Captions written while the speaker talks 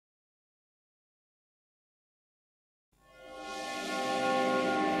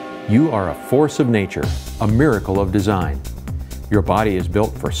You are a force of nature, a miracle of design. Your body is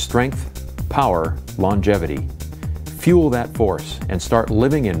built for strength, power, longevity. Fuel that force and start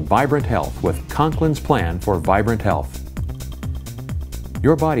living in vibrant health with Conklin's plan for vibrant health.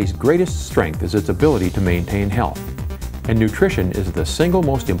 Your body's greatest strength is its ability to maintain health, and nutrition is the single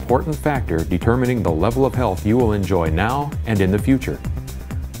most important factor determining the level of health you will enjoy now and in the future.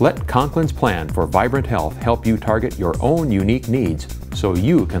 Let Conklin's plan for vibrant health help you target your own unique needs so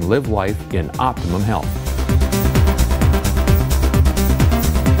you can live life in optimum health.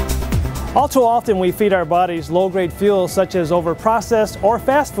 All too often we feed our bodies low-grade fuels such as over-processed or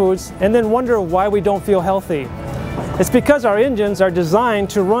fast foods and then wonder why we don't feel healthy. It's because our engines are designed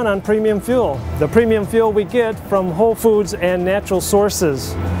to run on premium fuel, the premium fuel we get from whole foods and natural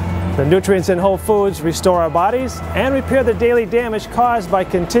sources. The nutrients in whole foods restore our bodies and repair the daily damage caused by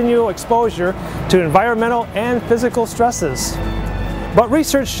continual exposure to environmental and physical stresses. But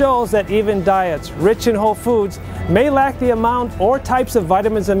research shows that even diets rich in whole foods may lack the amount or types of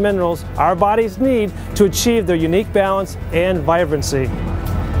vitamins and minerals our bodies need to achieve their unique balance and vibrancy.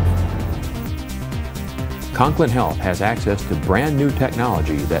 Conklin Health has access to brand new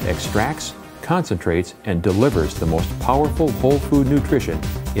technology that extracts, concentrates, and delivers the most powerful whole food nutrition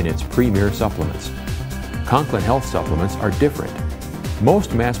in its premier supplements. Conklin Health supplements are different.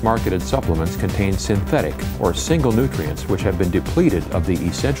 Most mass-marketed supplements contain synthetic or single nutrients which have been depleted of the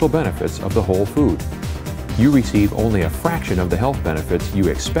essential benefits of the whole food. You receive only a fraction of the health benefits you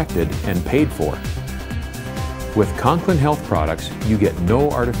expected and paid for. With Conklin Health products, you get no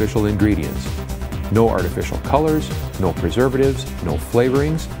artificial ingredients, no artificial colors, no preservatives, no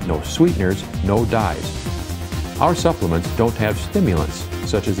flavorings, no sweeteners, no dyes. Our supplements don't have stimulants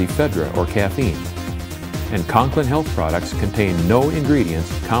such as ephedra or caffeine. And Conklin Health products contain no ingredients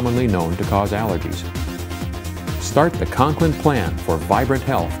commonly known to cause allergies. Start the Conklin plan for vibrant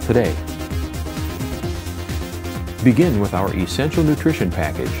health today. Begin with our Essential Nutrition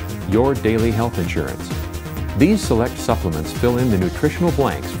Package, your daily health insurance. These select supplements fill in the nutritional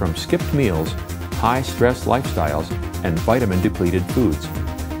blanks from skipped meals, high-stress lifestyles, and vitamin-depleted foods.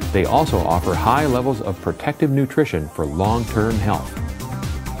 They also offer high levels of protective nutrition for long-term health.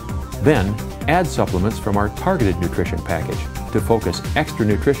 Then, add supplements from our Targeted Nutrition Package to focus extra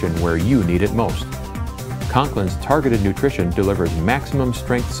nutrition where you need it most. Conklin's Targeted Nutrition delivers maximum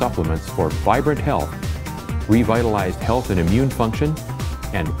strength supplements for vibrant health, revitalized health and immune function,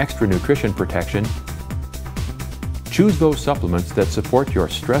 and extra nutrition protection. Choose those supplements that support your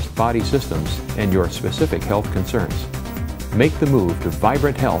stressed body systems and your specific health concerns. Make the move to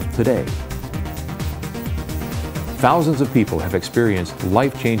vibrant health today. Thousands of people have experienced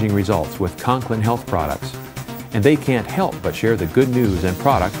life-changing results with Conklin Health products, and they can't help but share the good news and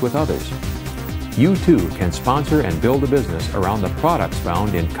products with others. You too can sponsor and build a business around the products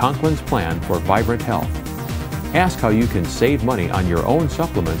found in Conklin's plan for vibrant health. Ask how you can save money on your own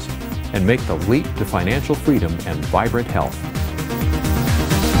supplements and make the leap to financial freedom and vibrant health.